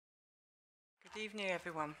Good evening,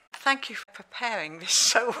 everyone. Thank you for preparing this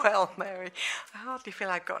so well, Mary. I hardly feel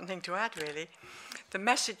I've got anything to add, really. The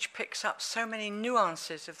message picks up so many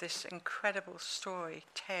nuances of this incredible story,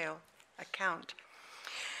 tale, account.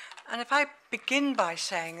 And if I begin by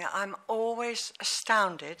saying that I'm always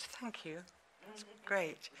astounded, thank you, that's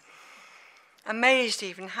great, amazed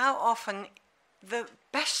even how often the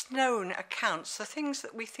best known accounts, the things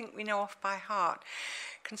that we think we know off by heart,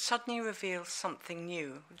 can suddenly reveal something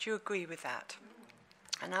new. Would you agree with that?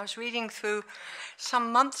 And I was reading through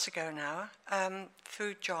some months ago now,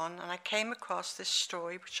 through John, and I came across this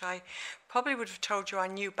story, which I probably would have told you I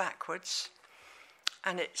knew backwards,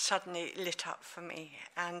 and it suddenly lit up for me.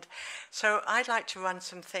 And so I'd like to run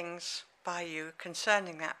some things by you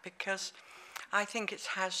concerning that, because I think it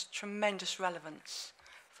has tremendous relevance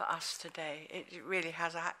for us today. It really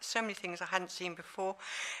has so many things I hadn't seen before,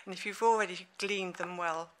 and if you've already gleaned them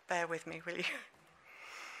well, bear with me, will you?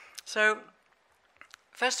 So,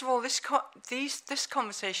 first of all, this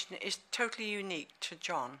conversation is totally unique to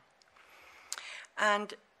John.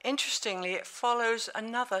 And interestingly, it follows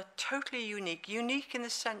another totally unique in the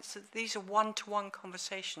sense that these are one-to-one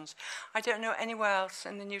conversations. I don't know anywhere else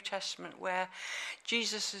in the New Testament where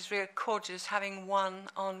Jesus is recorded as having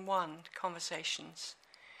one-on-one conversations.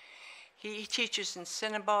 He teaches in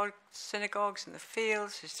synagogues in the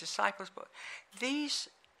fields, his disciples, but these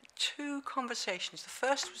two conversations, the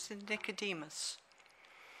first was in Nicodemus,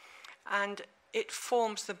 and it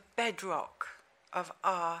forms the bedrock of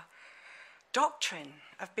our doctrine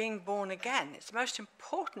of being born again. It's the most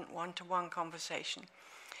important one-to-one conversation.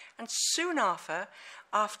 And soon after,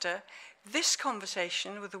 this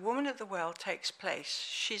conversation with the woman at the well takes place.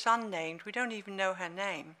 She's unnamed, we don't even know her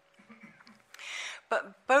name.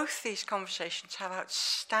 But both these conversations have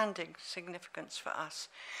outstanding significance for us,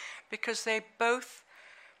 because they both,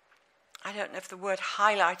 I don't know if the word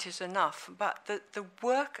highlight is enough, but the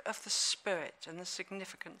work of the Spirit and the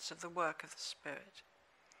significance of the work of the Spirit.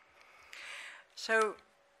 So,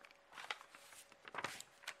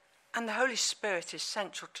 and the Holy Spirit is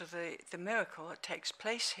central to the miracle that takes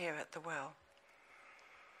place here at the well.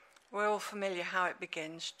 We're all familiar how it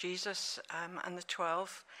begins. Jesus and the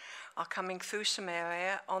 12 are coming through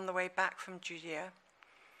Samaria on the way back from Judea.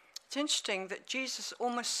 It's interesting that Jesus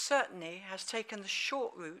almost certainly has taken the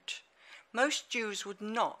short route. Most Jews would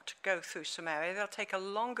not go through Samaria. They'll take a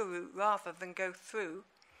longer route rather than go through.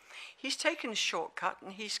 He's taken a shortcut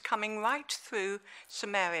and he's coming right through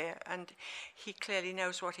Samaria, and he clearly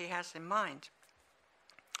knows what he has in mind.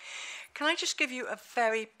 Can I just give you a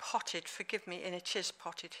very potted, forgive me, and it is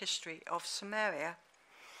potted history of Samaria?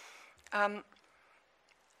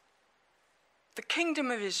 The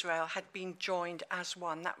kingdom of Israel had been joined as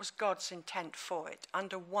one. That was God's intent for it,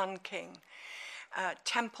 under one king.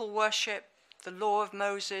 Temple worship, the law of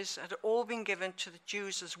Moses had all been given to the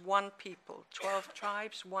Jews as one people, 12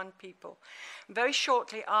 tribes, one people. Very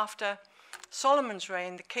shortly after Solomon's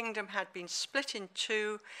reign, the kingdom had been split in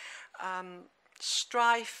two,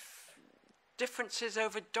 strife, differences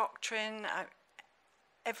over doctrine,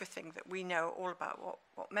 everything that we know all about,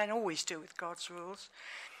 what men always do with God's rules.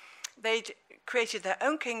 They'd created their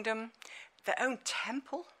own kingdom, their own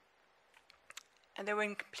temple, and they were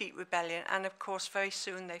in complete rebellion. And of course, very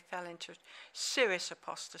soon they fell into serious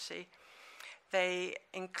apostasy. They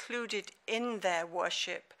included in their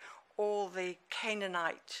worship all the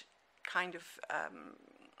Canaanite kind of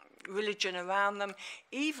religion around them,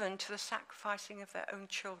 even to the sacrificing of their own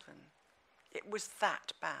children. It was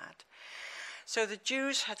that bad. So the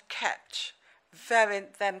Jews had kept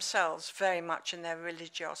themselves very much in their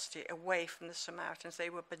religiosity away from the Samaritans. They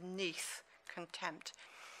were beneath contempt.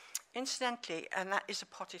 Incidentally, and that is a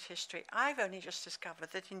potted history, I've only just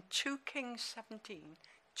discovered that in 2 Kings 17,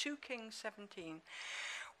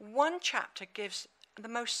 one chapter gives the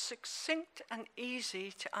most succinct and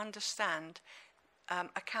easy to understand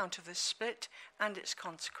account of this split and its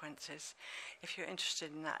consequences. If you're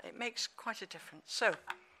interested in that, it makes quite a difference. So,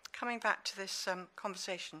 coming back to this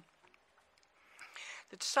conversation.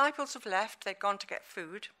 The disciples have left, they've gone to get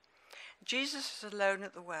food. Jesus is alone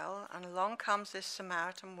at the well, and along comes this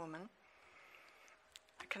Samaritan woman.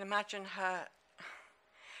 I can imagine her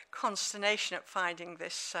consternation at finding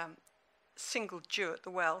this single Jew at the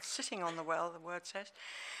well, sitting on the well, the word says.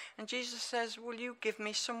 And Jesus says, "Will you give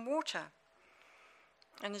me some water?"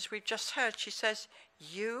 And as we've just heard, she says,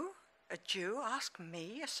 "You, a Jew, ask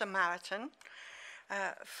me, a Samaritan,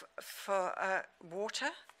 for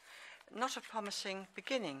water?" Not a promising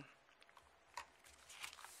beginning.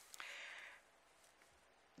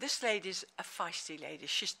 This lady's a feisty lady.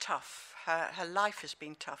 She's tough. Her life has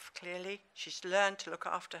been tough, clearly. She's learned to look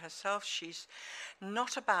after herself. She's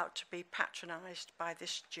not about to be patronized by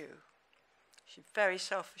this Jew. She's very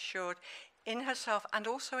self-assured in herself and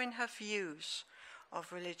also in her views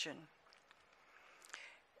of religion.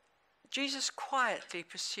 Jesus quietly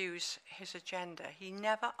pursues his agenda. He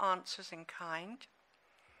never answers in kind.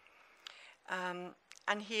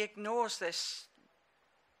 And he ignores this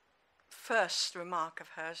first remark of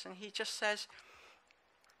hers, and he just says,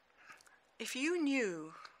 if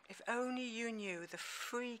only you knew the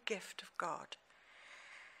free gift of God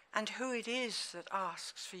and who it is that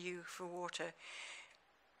asks for you for water,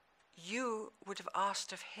 you would have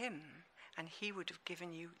asked of him and he would have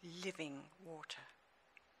given you living water.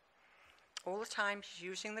 All the time she's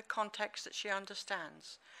using the context that she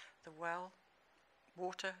understands, the well,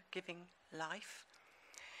 water giving life.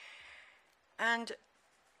 And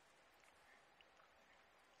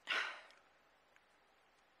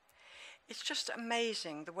it's just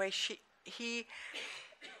amazing the way she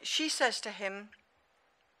says to him,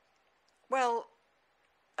 well,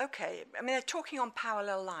 okay, I mean, they're talking on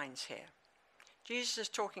parallel lines here. Jesus is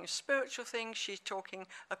talking spiritual things, she's talking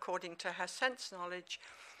according to her sense knowledge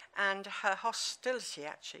and her hostility,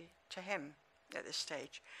 actually, to him at this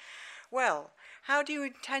stage. Well, how do you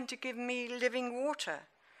intend to give me living water?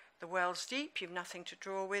 The well's deep, you've nothing to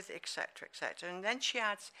draw with, etc., etc. And then she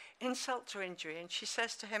adds insult to injury, and she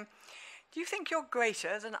says to him, do you think you're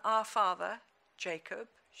greater than our father, Jacob?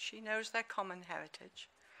 She knows their common heritage.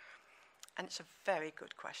 And it's a very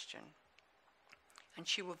good question. And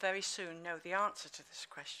she will very soon know the answer to this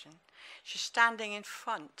question. She's standing in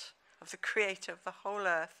front of the creator of the whole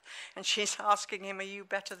earth, and she's asking him, are you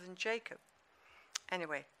better than Jacob?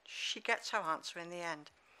 Anyway, she gets her answer in the end.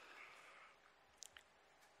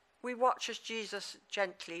 We watch as Jesus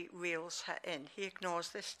gently reels her in. He ignores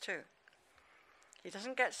this too. He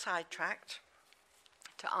doesn't get sidetracked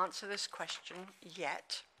to answer this question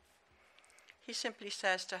yet. He simply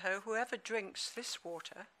says to her, whoever drinks this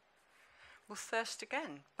water will thirst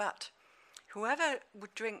again, but whoever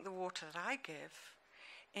would drink the water that I give,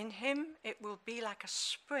 in him it will be like a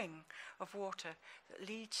spring of water that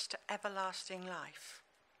leads to everlasting life.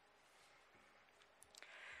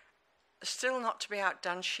 Still not to be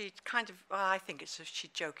outdone, she I think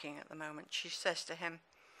she's joking at the moment. She says to him,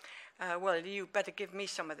 well, you better give me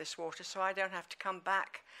some of this water so I don't have to come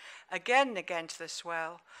back again and again to this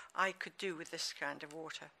well. I could do with this kind of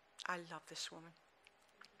water. I love this woman.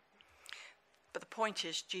 But the point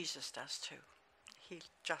is, Jesus does too. He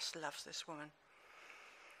just loves this woman.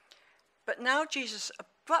 But now Jesus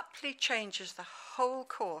abruptly changes the whole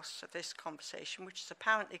course of this conversation, which is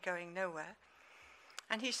apparently going nowhere.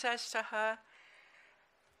 And he says to her,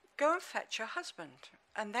 go and fetch your husband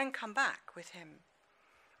and then come back with him.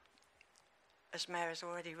 As Mary's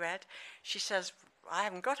already read, she says, I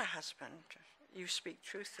haven't got a husband. You speak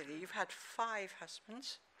truthfully. You've had 5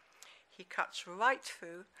 husbands. He cuts right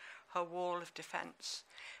through her wall of defense.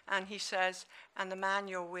 And he says, and the man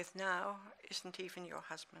you're with now isn't even your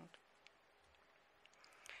husband.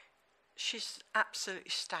 She's absolutely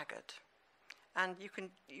staggered. And you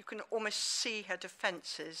can almost see her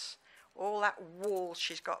defences, all that wall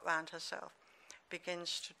she's got round herself,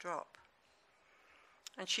 begins to drop.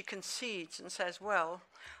 And she concedes and says, well,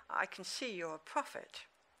 I can see you're a prophet,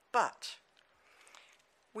 but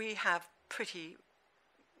we have pretty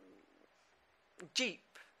deep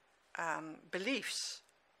belief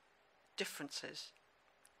differences.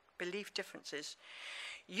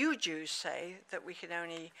 You Jews say that we can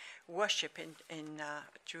only worship in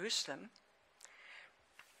Jerusalem.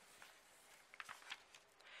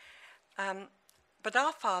 But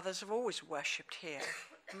our fathers have always worshipped here.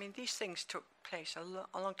 I mean, these things took place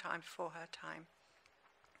a long time before her time.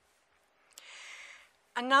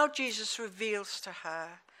 And now Jesus reveals to her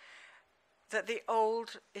that the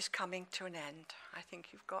old is coming to an end. I think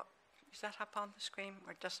is that up on the screen?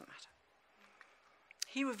 Or it doesn't matter.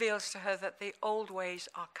 He reveals to her that the old ways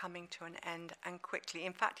are coming to an end and quickly.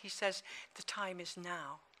 In fact, he says the time is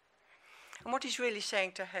now. And what he's really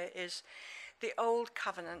saying to her is the old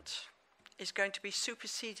covenant is going to be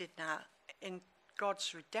superseded now in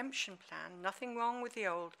God's redemption plan. Nothing wrong with the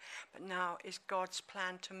old, but now is God's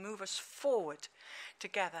plan to move us forward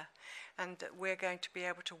together, and that we're going to be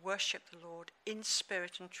able to worship the Lord in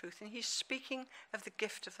spirit and truth. And he's speaking of the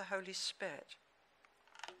gift of the Holy Spirit.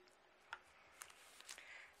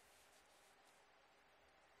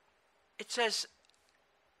 It says,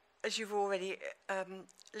 as you've already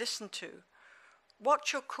listened to,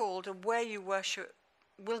 what you're called and where you worship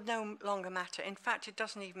will no longer matter. In fact, it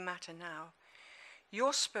doesn't even matter now.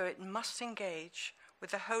 Your spirit must engage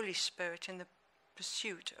with the Holy Spirit in the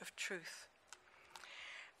pursuit of truth.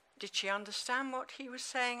 Did she understand what he was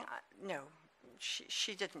saying? No,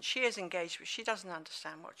 she didn't. She is engaged, but she doesn't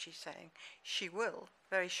understand what she's saying. She will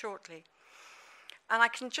very shortly. And I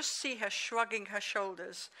can just see her shrugging her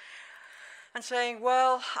shoulders and saying,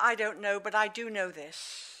 well, I don't know, but I do know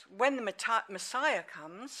this. When the Messiah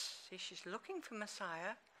comes, see, she's looking for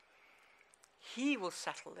Messiah, he will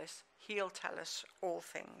settle this. He'll tell us all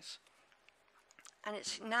things. And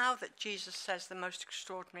it's now that Jesus says the most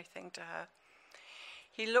extraordinary thing to her.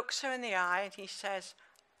 He looks her in the eye and he says,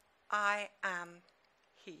 I am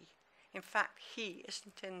he. In fact, he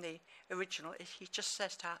isn't in the original. He just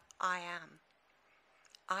says to her, I am.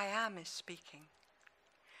 I am is speaking.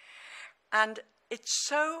 And it's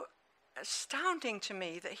so astounding to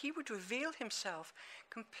me that he would reveal himself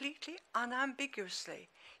completely unambiguously,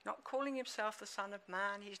 not calling himself the Son of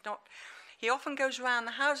Man. He often goes around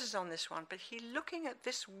the houses on this one, but he's looking at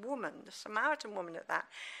this woman, the Samaritan woman at that,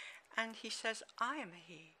 and he says, I am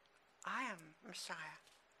he. I am Messiah.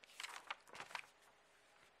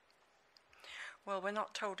 Well, we're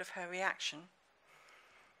not told of her reaction,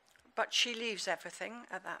 but she leaves everything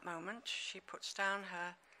at that moment. She puts down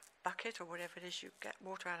her bucket or whatever it is you get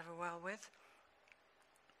water out of a well with.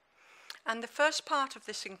 And the first part of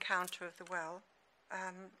this encounter of the well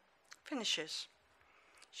finishes.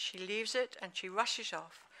 She leaves it and she rushes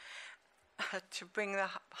off to bring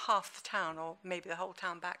half the town or maybe the whole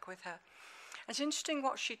town back with her. And it's interesting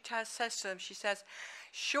what she says to them. She says,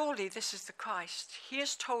 surely this is the Christ. He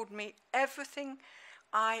has told me everything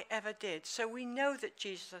I ever did. So we know that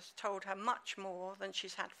Jesus told her much more than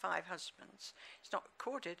she's had 5 husbands. It's not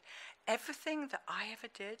recorded. Everything that I ever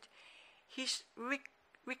did, he's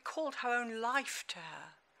recalled her own life to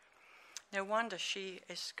her. No wonder she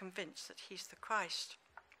is convinced that he's the Christ.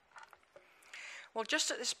 Well,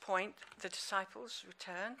 just at this point, the disciples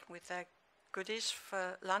return with their goodies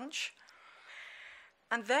for lunch,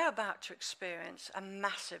 and they're about to experience a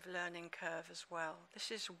massive learning curve as well.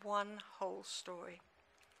 This is one whole story.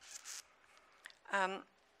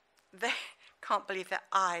 They can't believe their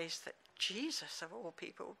eyes that Jesus, of all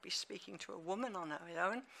people, would be speaking to a woman on her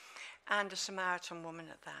own, and a Samaritan woman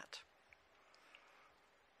at that.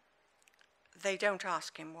 They don't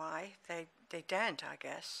ask him why. They daren't, I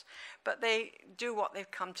guess. But they do what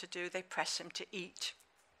they've come to do. They press him to eat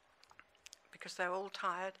because they're all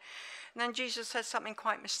tired. And then Jesus says something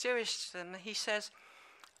quite mysterious to them. He says,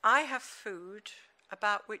 I have food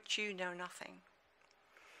about which you know nothing.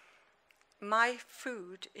 My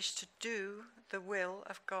food is to do the will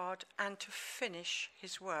of God and to finish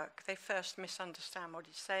his work. They first misunderstand what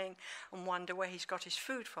he's saying and wonder where he's got his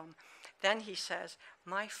food from. Then he says,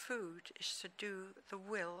 my food is to do the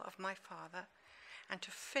will of my Father and to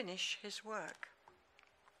finish his work.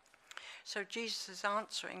 So Jesus is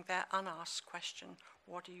answering their unasked question,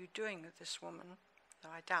 what are you doing with this woman? Though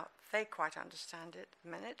I doubt they quite understand it at the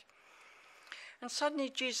minute. And suddenly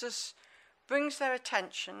Jesus brings their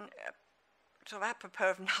attention, sort of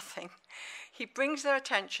apropos of nothing, he brings their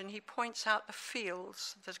attention, he points out the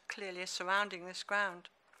fields that clearly are surrounding this ground.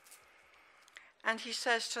 And he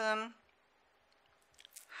says to them,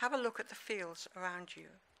 have a look at the fields around you.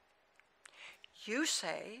 You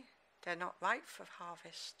say they're not ripe for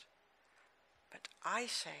harvest, but I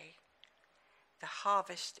say the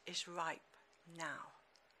harvest is ripe now.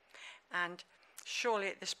 And surely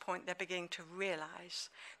at this point they're beginning to realize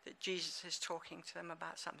that Jesus is talking to them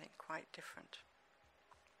about something quite different.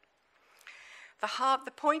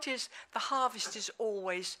 The point is, the harvest is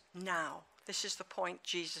always now. This is the point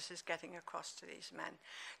Jesus is getting across to these men.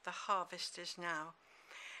 The harvest is now.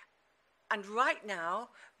 And right now,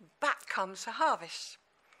 back comes the harvest.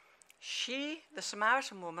 She, the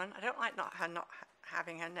Samaritan woman, I don't like not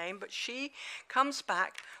having her name, but she comes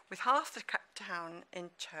back with half the town in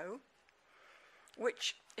tow,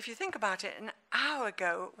 which, if you think about it, an hour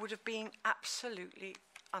ago would have been absolutely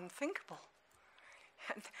unthinkable.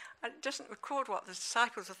 And it doesn't record what the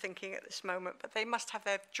disciples are thinking at this moment, but they must have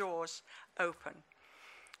their jaws open.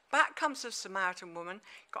 Back comes the Samaritan woman,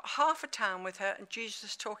 got half a town with her, and Jesus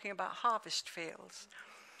is talking about harvest fields.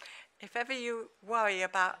 If ever you worry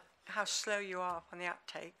about how slow you are on the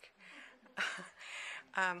uptake,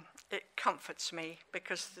 it comforts me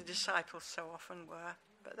because the disciples so often were.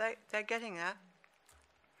 But they're getting there.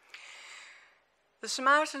 The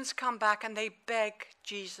Samaritans come back and they beg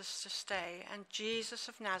Jesus to stay. And Jesus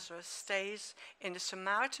of Nazareth stays in the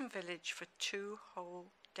Samaritan village for 2 whole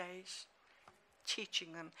days,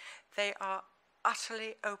 teaching them. They are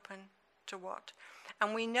utterly open to what?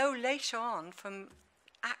 And we know later on from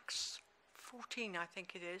Acts 14, I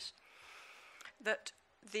think it is, that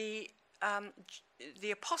the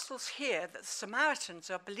the apostles hear that the Samaritans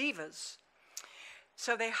are believers.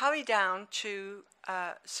 So they hurry down to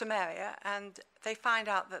Samaria, and they find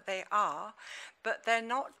out that they are, but they're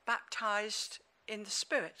not baptized in the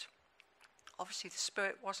Spirit. Obviously, the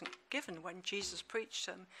Spirit wasn't given when Jesus preached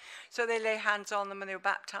them. So they lay hands on them and they were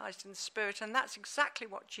baptized in the Spirit. And that's exactly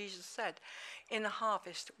what Jesus said in the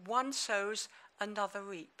harvest. One sows, another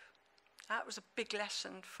reap. That was a big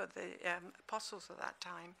lesson for the apostles at that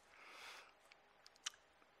time.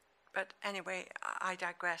 But anyway, I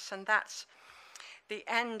digress. And that's the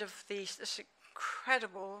end of this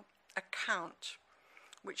incredible account,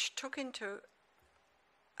 which took into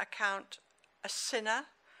account a sinner,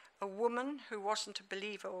 a woman who wasn't a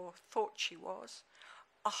believer or thought she was,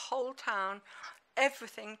 a whole town,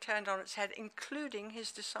 everything turned on its head, including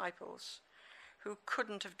his disciples, who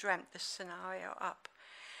couldn't have dreamt this scenario up.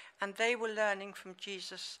 And they were learning from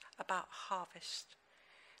Jesus about harvest,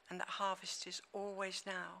 and that harvest is always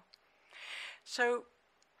now. So,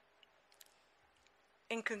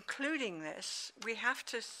 in concluding this, we have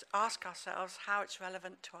to ask ourselves how it's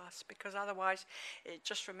relevant to us, because otherwise it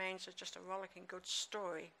just remains just a rollicking good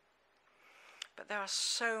story. But there are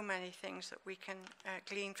so many things that we can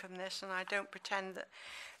glean from this, and I don't pretend that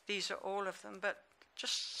these are all of them, but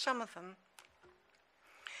just some of them.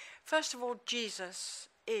 First of all, Jesus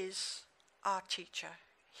is our teacher.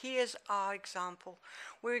 He is our example.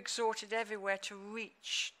 We're exhorted everywhere to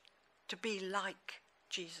reach, to be like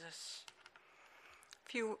Jesus. A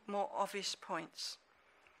few more obvious points.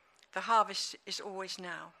 The harvest is always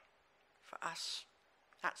now for us.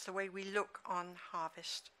 That's the way we look on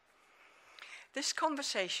harvest. This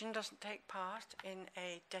conversation doesn't take part in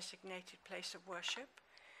a designated place of worship.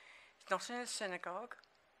 It's not in a synagogue.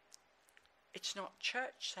 It's not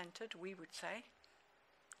church-centered, we would say.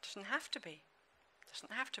 It doesn't have to be. It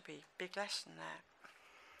doesn't have to be. Big lesson there.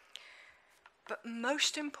 But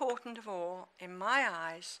most important of all, in my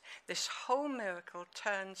eyes, this whole miracle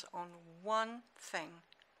turns on one thing,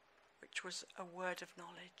 which was a word of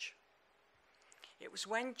knowledge. It was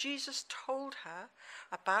when Jesus told her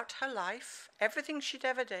about her life, everything she'd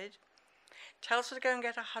ever did, tells her to go and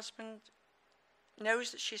get a husband,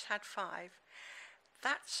 knows that she's had 5.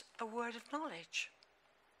 That's a word of knowledge.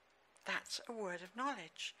 That's a word of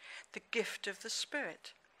knowledge. The gift of the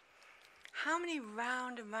Spirit. How many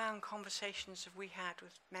round and round conversations have we had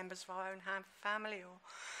with members of our own family or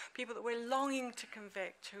people that we're longing to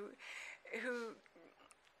convict, who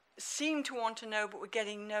seem to want to know but we're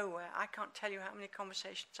getting nowhere? I can't tell you how many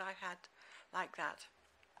conversations I've had like that.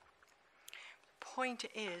 The point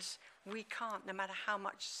is, we can't, no matter how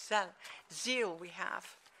much zeal we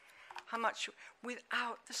have, how much,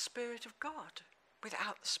 without the Spirit of God.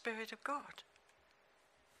 Without the Spirit of God.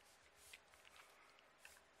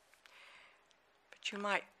 But you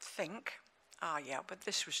might think, but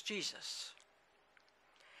this was Jesus.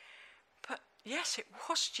 But yes, it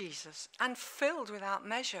was Jesus, and filled without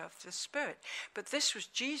measure of the Spirit. But this was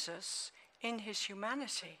Jesus in his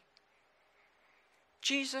humanity.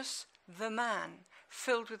 Jesus, the man,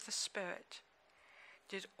 filled with the Spirit,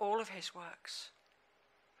 did all of his works.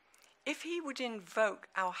 If he would invoke,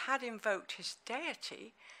 or had invoked his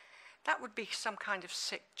deity, that would be some kind of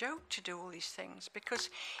sick joke to do all these things, because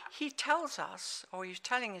he tells us, or he was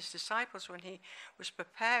telling his disciples when he was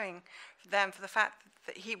preparing them for the fact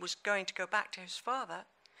that he was going to go back to his Father,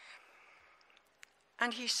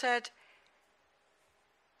 and he said,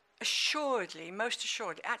 assuredly, most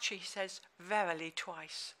assuredly, actually he says verily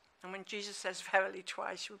twice. And when Jesus says verily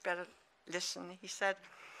twice, you better listen. He said,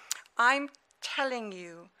 I'm telling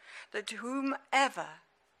you that whomever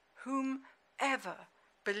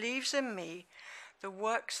believes in me, the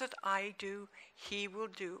works that I do, he will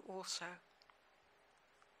do also.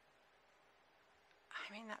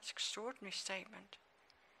 I mean, that's an extraordinary statement.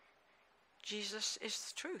 Jesus is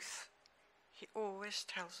the truth. He always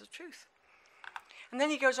tells the truth. And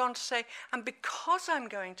then he goes on to say, and because I'm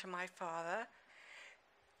going to my Father,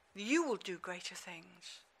 you will do greater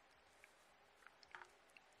things.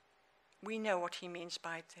 We know what he means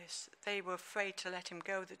by this. They were afraid to let him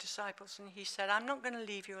go, the disciples, and he said, I'm not going to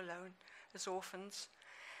leave you alone as orphans,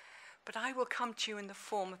 but I will come to you in the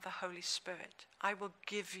form of the Holy Spirit. I will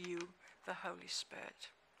give you the Holy Spirit.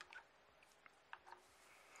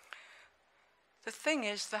 The thing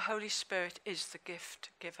is, the Holy Spirit is the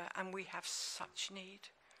gift giver, and we have such need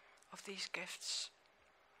of these gifts.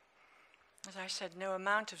 As I said, no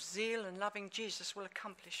amount of zeal and loving Jesus will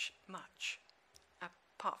accomplish much,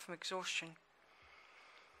 apart from exhaustion.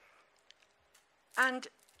 And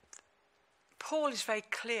Paul is very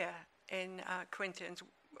clear in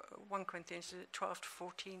 1 Corinthians 12 to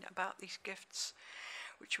 14 about these gifts,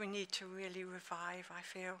 which we need to really revive, I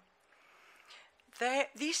feel.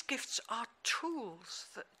 These gifts are tools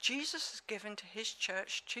that Jesus has given to his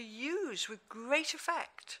church to use with great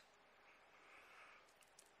effect.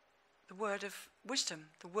 The word of wisdom,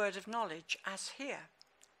 the word of knowledge, as here,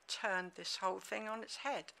 turned this whole thing on its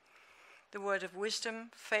head. The word of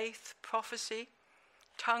wisdom, faith, prophecy,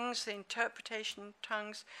 tongues, the interpretation of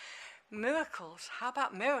tongues, miracles. How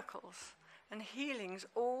about miracles? And healings,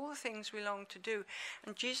 all the things we long to do.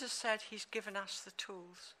 And Jesus said he's given us the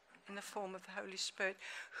tools in the form of the Holy Spirit,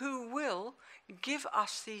 who will give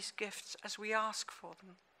us these gifts as we ask for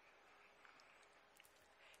them.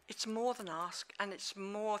 It's more than ask, and it's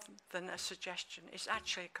more than a suggestion. It's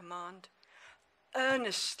actually a command.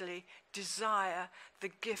 Earnestly desire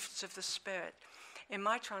the gifts of the Spirit. In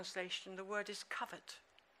my translation, the word is covet.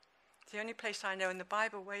 It's the only place I know in the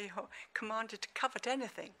Bible where you're commanded to covet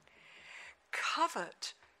anything.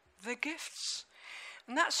 Covet the gifts.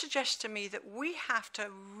 And that suggests to me that we have to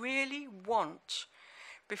really want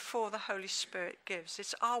before the Holy Spirit gives.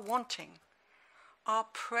 It's our wanting, our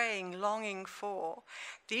praying, longing for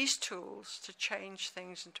these tools to change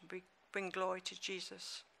things and to bring glory to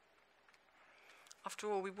Jesus.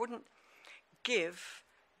 After all, we wouldn't give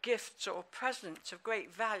gifts or presents of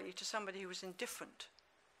great value to somebody who was indifferent.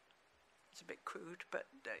 It's a bit crude, but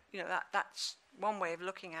that's one way of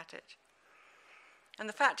looking at it. And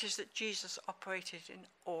the fact is that Jesus operated in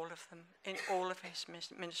all of them, in all of his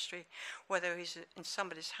ministry, whether he's in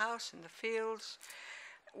somebody's house, in the fields,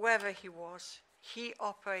 wherever he was, he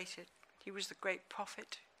operated. He was the great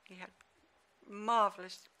prophet. He had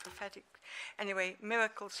marvelous prophetic, anyway,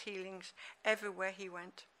 miracles, healings, everywhere he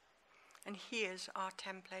went. And here's our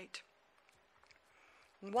template.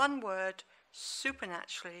 One word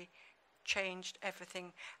supernaturally changed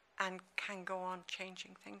everything and can go on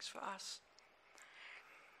changing things for us.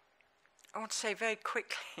 I want to say very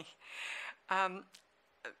quickly,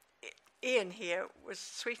 Ian here was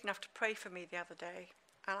sweet enough to pray for me the other day,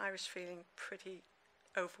 and I was feeling pretty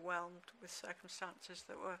overwhelmed with circumstances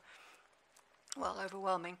that were, well,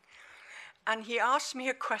 overwhelming. And he asked me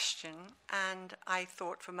a question, and I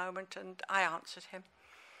thought for a moment, and I answered him.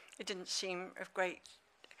 It didn't seem of great.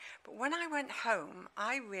 But when I went home,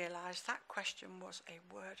 I realized that question was a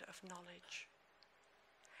word of knowledge.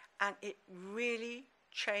 And it really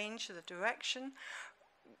changed the direction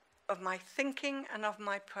of my thinking and of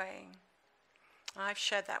my praying. I've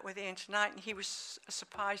shared that with Ian tonight, and he was as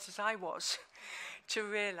surprised as I was to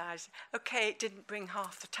realize, okay, it didn't bring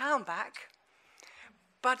half the town back,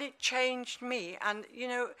 but it changed me. And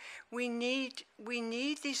we need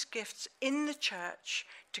these gifts in the church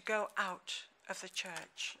to go out of the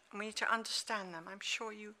church, and we need to understand them. I'm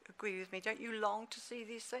sure you agree with me. Don't you long to see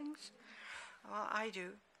these things? Well, I do.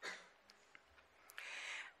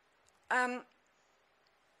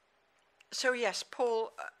 So yes,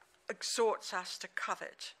 Paul exhorts us to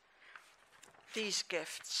covet these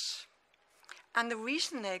gifts. And the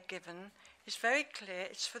reason they're given is very clear.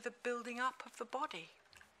 It's for the building up of the body.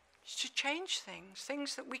 It's to change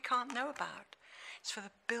things that we can't know about. It's for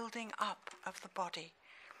the building up of the body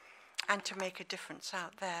and to make a difference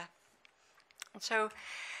out there.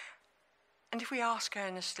 And if we ask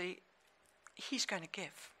earnestly, he's going to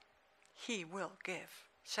give. He will give,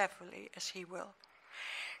 severally as he will.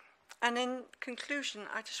 And in conclusion,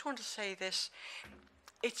 I just want to say this.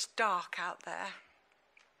 It's dark out there.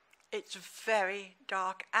 It's very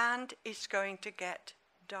dark, and it's going to get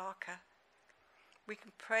darker. We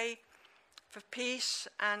can pray for peace,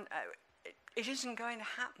 and it isn't going to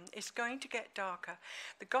happen. It's going to get darker.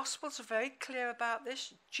 The Gospels are very clear about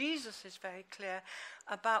this. Jesus is very clear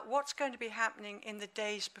about what's going to be happening in the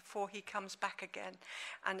days before he comes back again,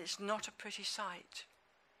 and it's not a pretty sight.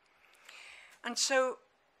 And so,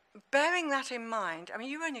 bearing that in mind, I mean,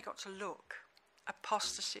 you've only got to look.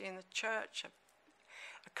 Apostasy in the church,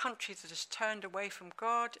 a country that has turned away from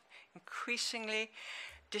God, increasingly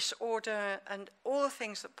disorder, and all the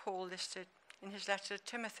things that Paul listed in his letter to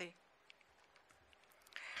Timothy.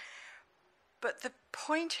 But the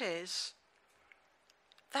point is,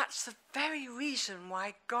 that's the very reason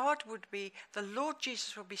why the Lord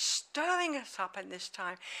Jesus will be stirring us up in this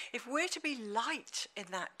time. If we're to be light in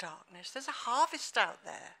that darkness, there's a harvest out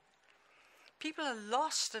there. People are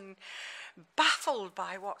lost and baffled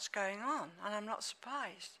by what's going on, and I'm not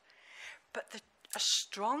surprised. But a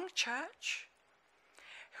strong church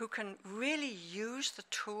who can really use the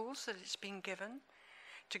tools that it's been given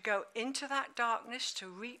to go into that darkness, to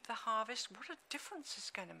reap the harvest, what a difference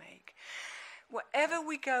it's going to make. Wherever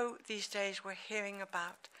we go these days, we're hearing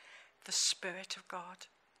about the Spirit of God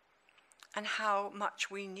and how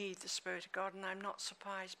much we need the Spirit of God, and I'm not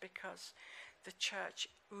surprised because the church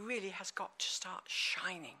really has got to start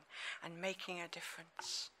shining and making a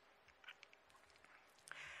difference.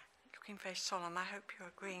 Looking very solemn. I hope you're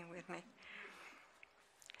agreeing with me.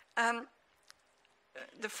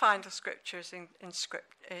 The final scripture is in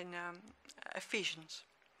Ephesians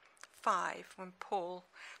 5, when Paul,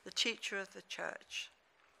 the teacher of the church,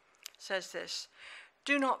 says this: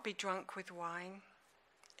 "Do not be drunk with wine,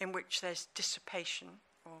 in which there's dissipation,"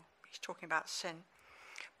 or he's talking about sin,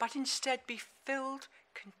 "but instead be filled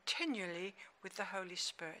continually with the Holy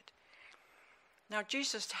Spirit." Now,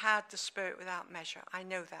 Jesus had the Spirit without measure. I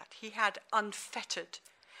know that. He had unfettered.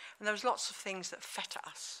 And there was lots of things that fetter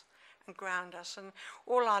us and ground us. And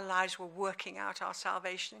all our lives were working out our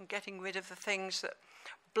salvation and getting rid of the things that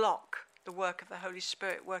block the work of the Holy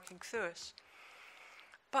Spirit working through us.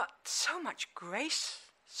 But so much grace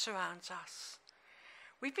surrounds us.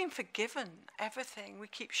 We've been forgiven everything. We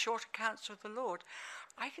keep short accounts with the Lord.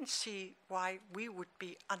 I can see why we would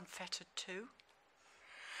be unfettered too.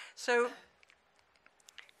 So,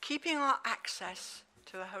 keeping our access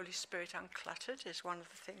to the Holy Spirit uncluttered is one of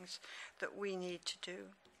the things that we need to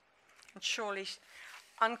do. And surely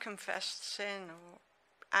unconfessed sin or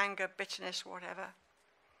anger, bitterness, whatever,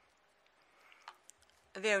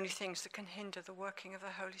 are the only things that can hinder the working of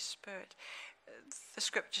the Holy Spirit. The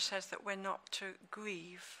scripture says that we're not to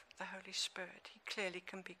grieve the Holy Spirit. He clearly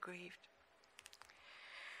can be grieved.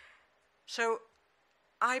 So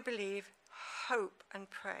I believe, hope and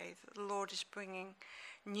pray that the Lord is bringing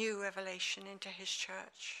new revelation into his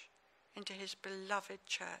church, into his beloved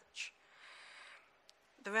church.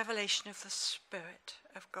 The revelation of the Spirit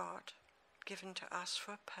of God given to us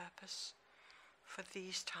for a purpose for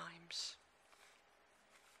these times.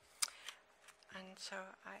 And so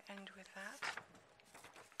I end with that.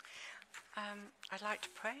 I'd like to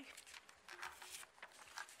pray,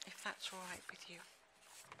 if that's all right with you.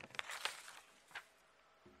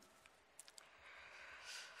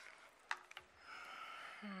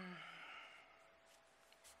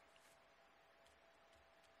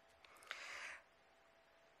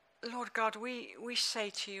 Lord God, we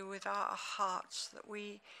say to you with our hearts that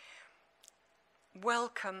we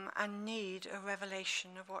welcome and need a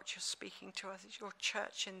revelation of what you're speaking to us, your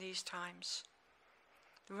church in these times.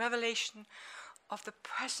 The revelation of the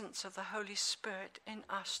presence of the Holy Spirit in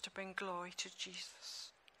us to bring glory to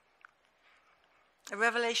Jesus. A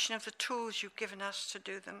revelation of the tools you've given us to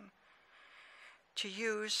do them, to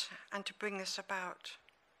use and to bring this about.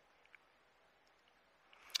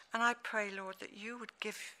 And I pray, Lord, that you would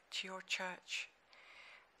give to your church,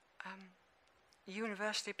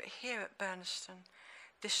 universally, but here at Burniston,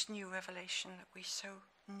 this new revelation that we so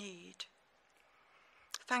need.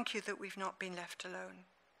 Thank you that we've not been left alone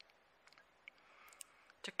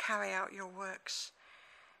to carry out your works,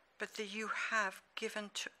 but that you have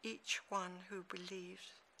given to each one who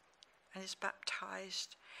believes and is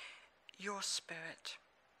baptized your Spirit.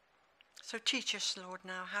 So teach us, Lord,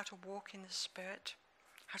 now how to walk in the Spirit,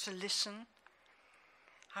 how to listen,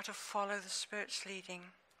 how to follow the Spirit's leading,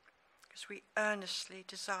 because we earnestly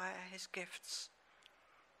desire his gifts.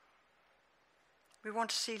 We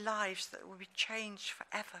want to see lives that will be changed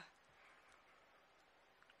forever.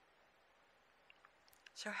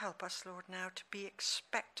 So help us, Lord, now to be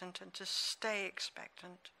expectant and to stay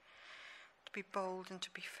expectant, to be bold and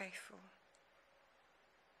to be faithful.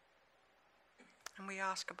 And we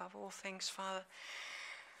ask above all things, Father,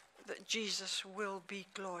 that Jesus will be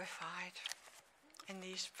glorified in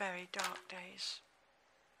these very dark days.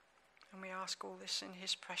 And we ask all this in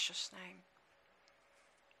his precious name.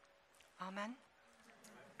 Amen.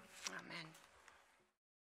 Amen.